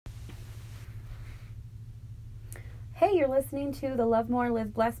Hey, you're listening to the Love More,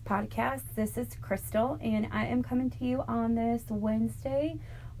 Live Blessed podcast. This is Crystal, and I am coming to you on this Wednesday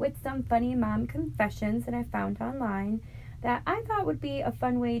with some funny mom confessions that I found online that I thought would be a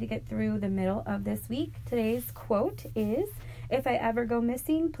fun way to get through the middle of this week. Today's quote is, "If I ever go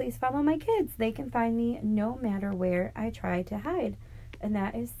missing, please follow my kids. They can find me no matter where I try to hide." And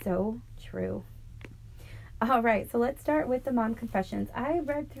that is so true. All right, so let's start with the mom confessions. I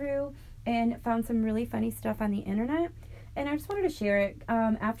read through and found some really funny stuff on the internet, and I just wanted to share it.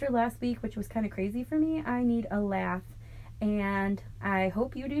 After last week, which was kind of crazy for me, I need a laugh, and I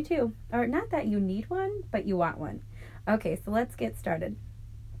hope you do too. Or not that you need one, but you want one. Okay, so let's get started.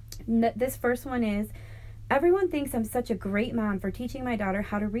 This first one is, "Everyone thinks I'm such a great mom for teaching my daughter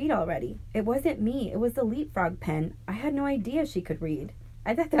how to read already. It wasn't me, it was the Leapfrog pen. I had no idea she could read."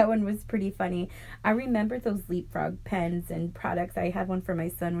 I thought that one was pretty funny. I remember those Leapfrog pens and products. I had one for my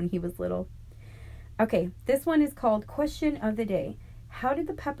son when he was little. Okay, this one is called Question of the Day. How did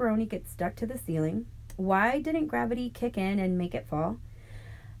the pepperoni get stuck to the ceiling? Why didn't gravity kick in and make it fall?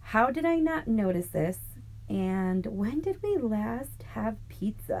 How did I not notice this? And when did we last have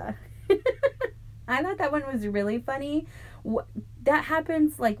pizza? I thought that one was really funny. That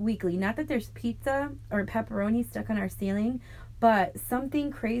happens like weekly. Not that there's pizza or pepperoni stuck on our ceiling, but something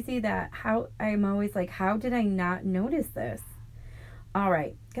crazy that I'm always like, how did I not notice this? All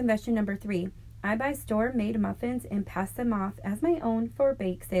right, confession number 3. I buy store-made muffins and pass them off as my own for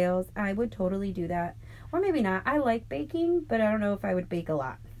bake sales. I would totally do that. Or maybe not. I like baking, but I don't know if I would bake a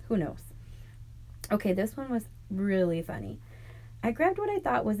lot. Who knows? Okay, this one was really funny. I grabbed what I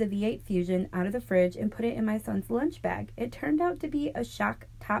thought was a V8 Fusion out of the fridge and put it in my son's lunch bag. It turned out to be a Shock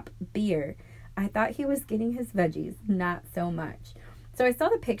Top beer. I thought he was getting his veggies, not so much. So I saw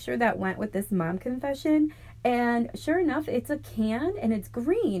the picture that went with this mom confession, and sure enough, it's a can and it's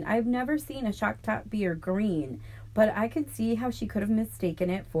green. I've never seen a Shock Top beer green, but I could see how she could have mistaken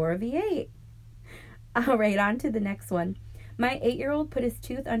it for a V8. All right, on to the next one. My 8-year-old put his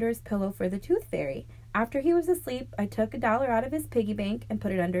tooth under his pillow for the tooth fairy. After he was asleep, I took $1 out of his piggy bank and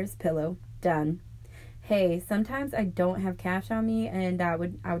put it under his pillow. Done. Hey, sometimes I don't have cash on me, and I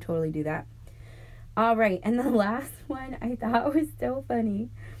would totally do that. All right, and the last one I thought was so funny.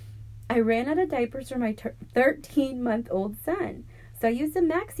 I ran out of diapers for my 13-month-old son, so I used a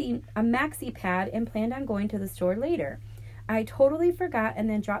maxi pad and planned on going to the store later. I totally forgot and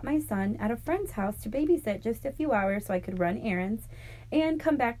then dropped my son at a friend's house to babysit just a few hours so I could run errands and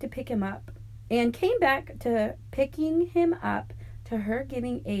come back to pick him up. And came back to picking him up to her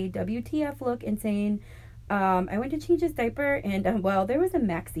giving a WTF look and saying, I went to change his diaper, and, there was a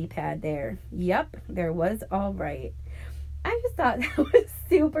maxi pad there. Yep, there was, all right. I just thought that was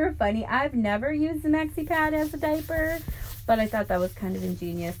super funny. I've never used the maxi pad as a diaper, but I thought that was kind of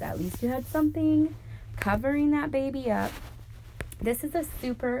ingenious. At least you had something covering that baby up. This is a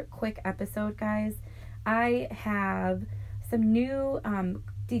super quick episode, guys. I have some new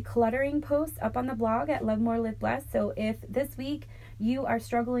decluttering posts up on the blog at Love More, Live Blessed. So if this week you are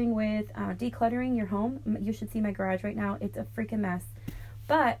struggling with decluttering your home, you should see my garage right now. It's a freaking mess.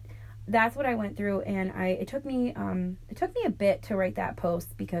 But that's what I went through, and it took me a bit to write that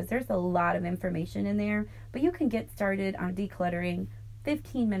post because there's a lot of information in there. But you can get started on decluttering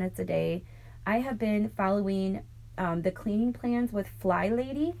 15 minutes a day. I have been following the cleaning plans with Fly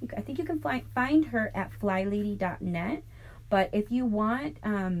Lady. I think you can find her at flylady.net. But if you want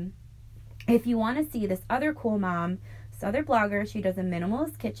to see this other cool mom, this other blogger, she does a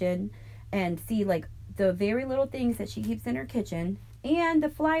minimalist kitchen, and see like the very little things that she keeps in her kitchen and the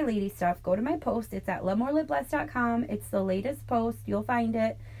Fly Lady stuff, go to my post. It's at lovemoreliveblessed.com. It's the latest post. You'll find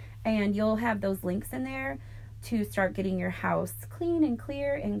it, and you'll have those links in there to start getting your house clean and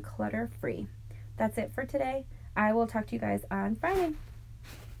clear and clutter free. That's it for today. I will talk to you guys on Friday.